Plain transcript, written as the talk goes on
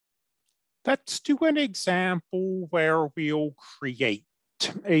Let's do an example where we'll create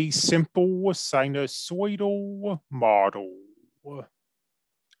a simple sinusoidal model.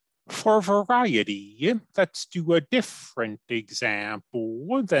 For variety, let's do a different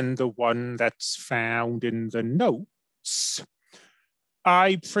example than the one that's found in the notes.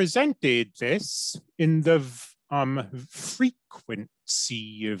 I presented this in the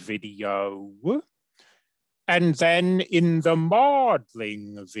frequency video. And then in the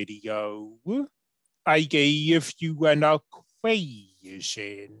modeling video, I gave you an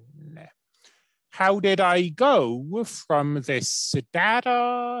equation. How did I go from this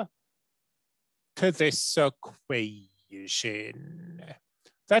data to this equation?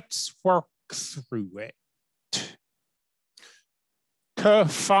 Let's work through it. To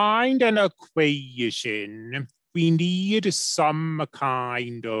find an equation, we need some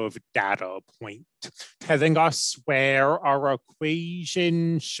kind of data point telling us where our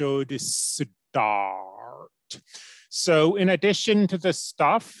equation should start. So in addition to the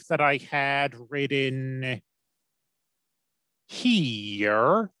stuff that I had written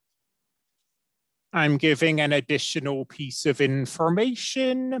here, I'm giving an additional piece of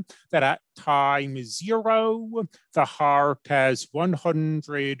information that at time 0, the heart has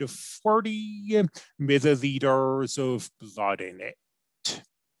 140 milliliters of blood in it.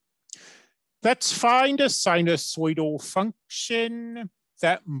 Let's find a sinusoidal function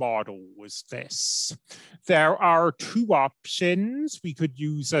that models this. There are two options. We could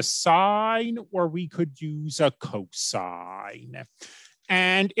use a sine or we could use a cosine.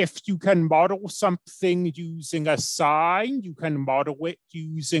 And if you can model something using a sine, you can model it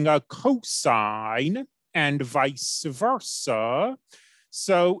using a cosine and vice versa.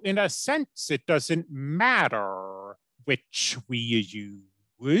 So in a sense, it doesn't matter which we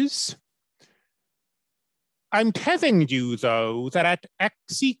use. I'm telling you, though, that at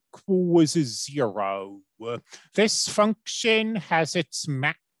x equals 0, this function has its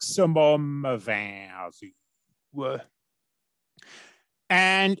maximum value.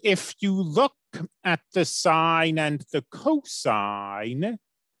 And if you look at the sine and the cosine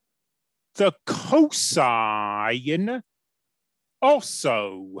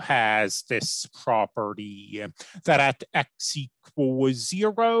also has this property that at x equals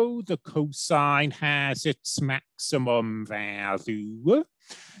 0, the cosine has its maximum value.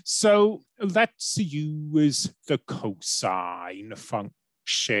 So let's use the cosine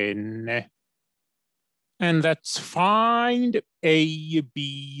function. And let's find A,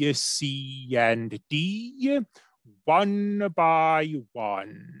 B, C, and D one by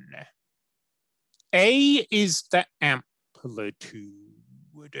one. A is the amplitude.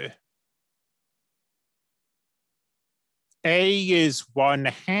 A is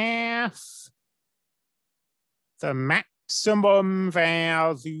 1/2 the maximum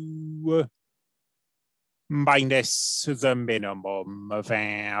value minus the minimum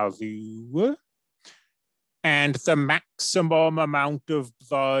value. And the maximum amount of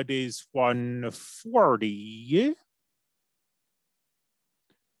blood is 140.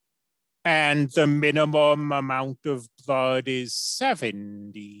 And the minimum amount of blood is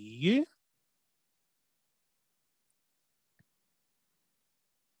 70.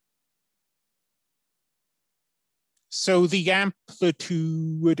 So the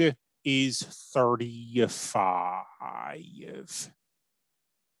amplitude is 35.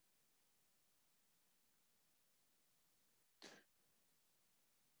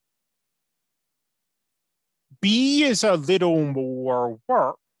 B is a little more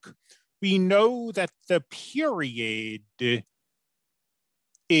work. We know that the period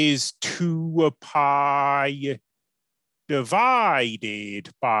is 2 pi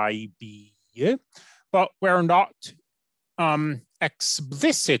divided by B, but we're not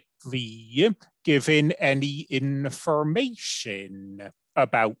explicitly given any information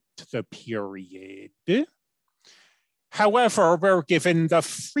about the period. However, we're given the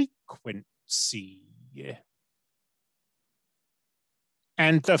frequency.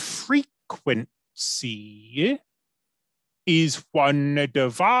 And the frequency is 1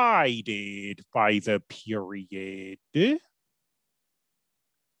 divided by the period.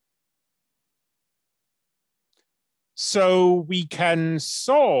 So we can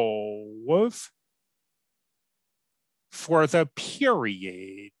solve for the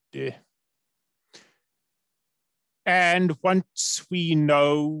period. And once we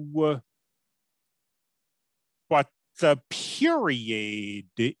know what the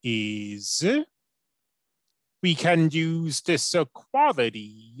period is, we can use this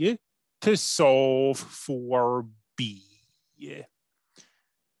equality to solve for B.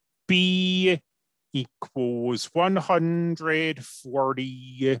 B equals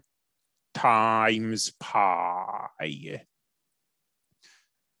 140 times pi.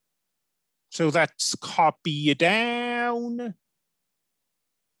 So let's copy it down.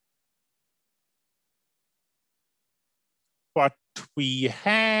 What we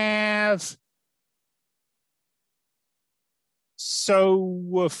have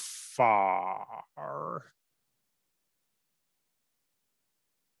so far.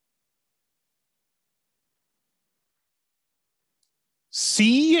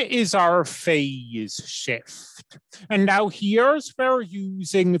 C is our phase shift. And now here's where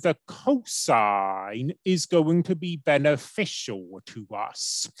using the cosine is going to be beneficial to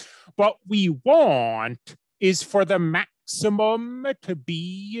us. What we want is for the maximum to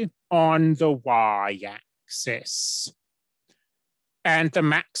be on the y-axis. And the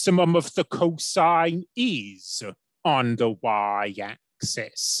maximum of the cosine is on the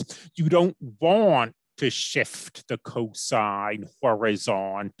y-axis. You don't want to shift the cosine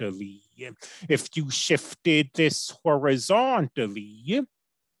horizontally. If you shifted this horizontally,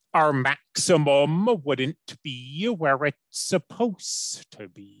 our maximum wouldn't be where it's supposed to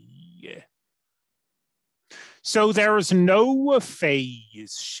be. So there's no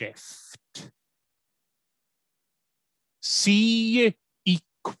phase shift. C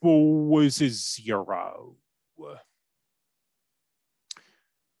equals 0.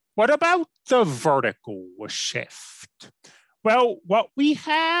 What about the vertical shift? Well, what we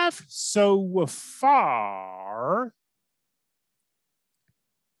have so far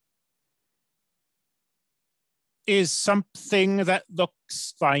is something that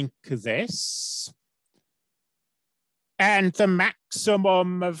looks like this. And the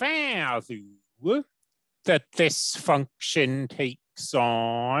maximum value that this function takes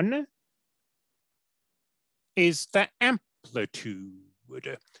on is the amplitude,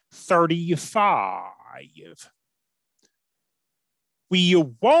 35. We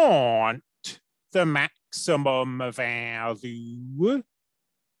want the maximum value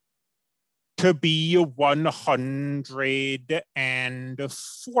to be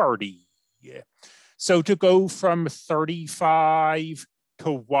 140. So to go from 35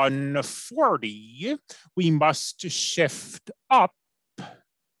 to 140, we must shift up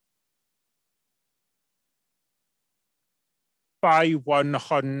by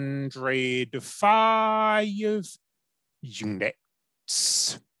 105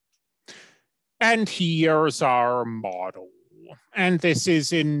 units. And here's our model. And this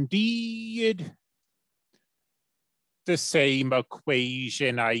is indeed the same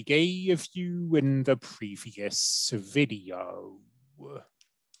equation I gave you in the previous video.